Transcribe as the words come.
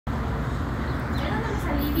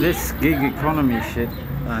this gig economy shit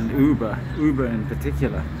and Uber in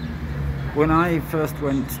particular. When I first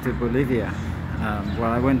went to Bolivia,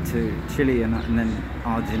 well, I went to Chile and then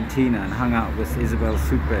Argentina and hung out with Isabel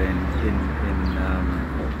Supe in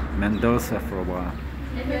Mendoza for a while,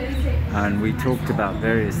 and we talked about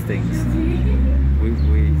various things. We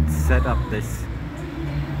set up this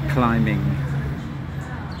climbing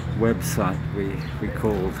website we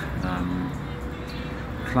called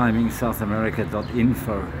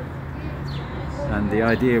climbingsouthamerica.info, and the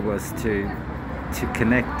idea was to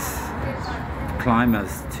connect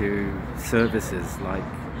climbers to services like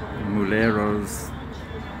muleros,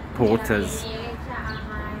 porters,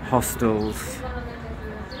 hostels,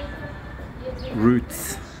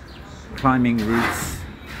 routes, climbing routes,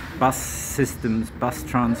 bus systems, bus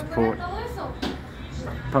transport,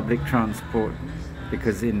 public transport,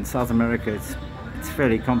 because in South America it's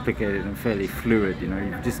fairly complicated and fairly fluid. You know,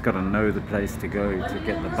 you've just got to know the place to go to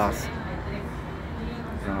get the bus.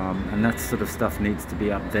 And that sort of stuff needs to be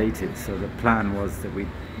updated. So the plan was that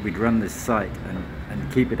we'd run this site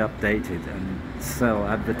and keep it updated and sell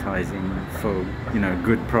advertising for, you know,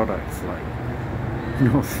 good products like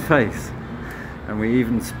North Face. And we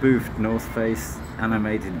even spoofed North Face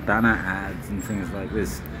animated banner ads and things like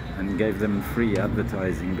this, and gave them free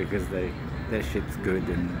advertising because their shit's good,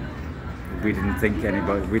 and we didn't think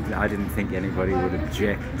anybody. I didn't think anybody would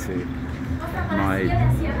object to my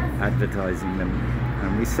advertising them.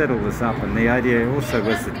 And we set all this up, and the idea also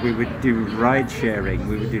was that we would do ride sharing,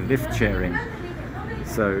 we would do lift sharing.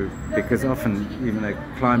 So, because often, even the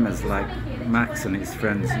climbers like Max and his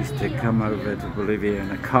friends used to come over to Bolivia in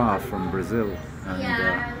a car from Brazil,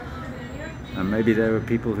 and maybe there were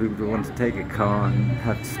people who would want to take a car and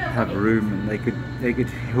have room, and they could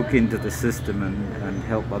hook into the system and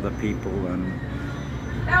help other people. And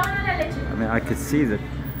I mean, I could see that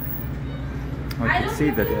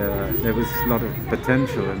there was a lot of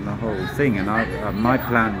potential in the whole thing, and my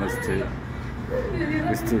plan was to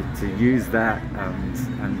use that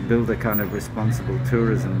and build a kind of responsible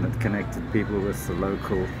tourism that connected people with the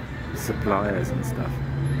local suppliers and stuff.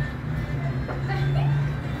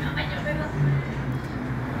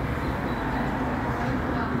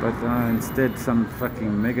 But instead some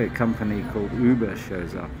fucking mega company called Uber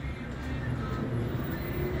shows up.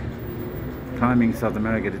 Climbing South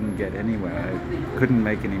America didn't get anywhere. I couldn't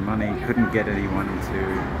make any money, couldn't get anyone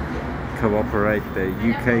to cooperate. The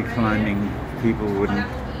UK climbing people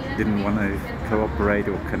didn't want to cooperate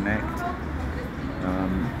or connect.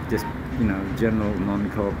 Just, you know, general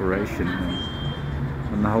non-cooperation.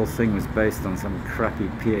 And the whole thing was based on some crappy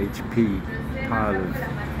PHP pile of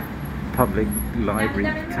public library,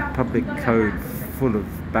 public code full of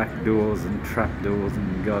backdoors and trapdoors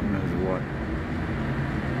and God knows what.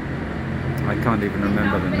 I can't even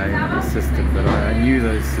remember the name of the system, but I knew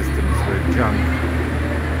those systems were junk.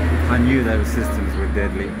 I knew those systems were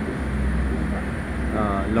deadly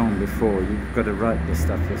long before. You've got to write this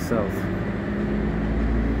stuff yourself.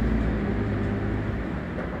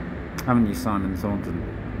 Haven't you, Simon Thornton?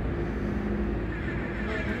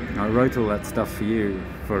 I wrote all that stuff for you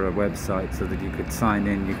for a website so that you could sign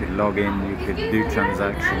in, you could log in, you could do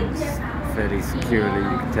transactions fairly securely,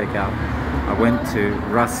 you could take out. I went to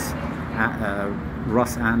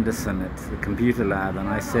Ross Anderson at the Computer Lab, and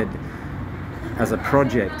I said, as a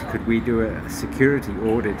project, could we do a security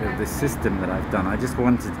audit of this system that I've done? I just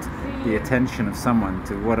wanted the attention of someone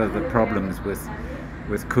to what are the problems with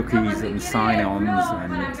cookies and sign-ons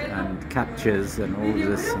and captures and all of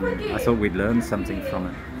this, and I thought we'd learn something from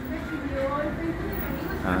it.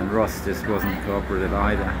 And Ross just wasn't cooperative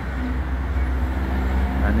either.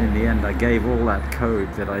 And in the end, I gave all that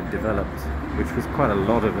code that I'd developed, which was quite a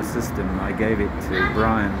lot of a system. I gave it to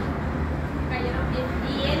Brian.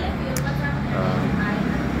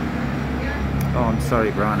 Oh, I'm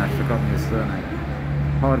sorry, Brian, I've forgotten your surname.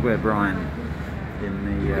 Hardware Brian in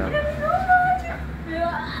the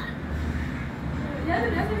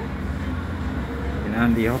in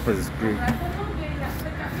Andy Hopper's group.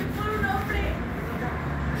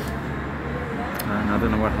 And I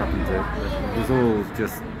don't know what happened to it, but it was all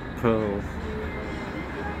just Perl,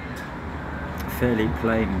 fairly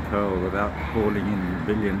plain Perl, without hauling in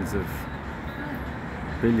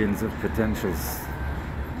billions of potential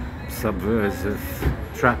subversive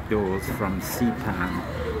trapdoors from CPAN,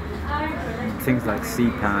 things like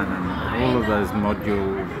CPAN and all of those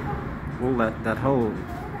all that whole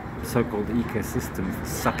so-called ecosystem for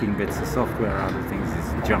sucking bits of software out of things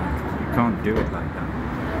is junk. You can't do it like that,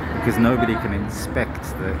 because nobody can inspect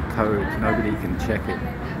the code, nobody can check it,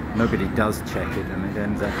 nobody does check it, and it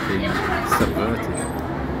ends up being subverted.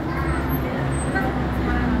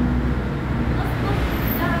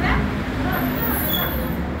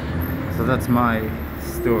 So that's my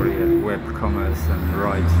story of web commerce and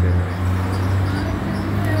ride sharing.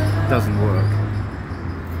 Doesn't work.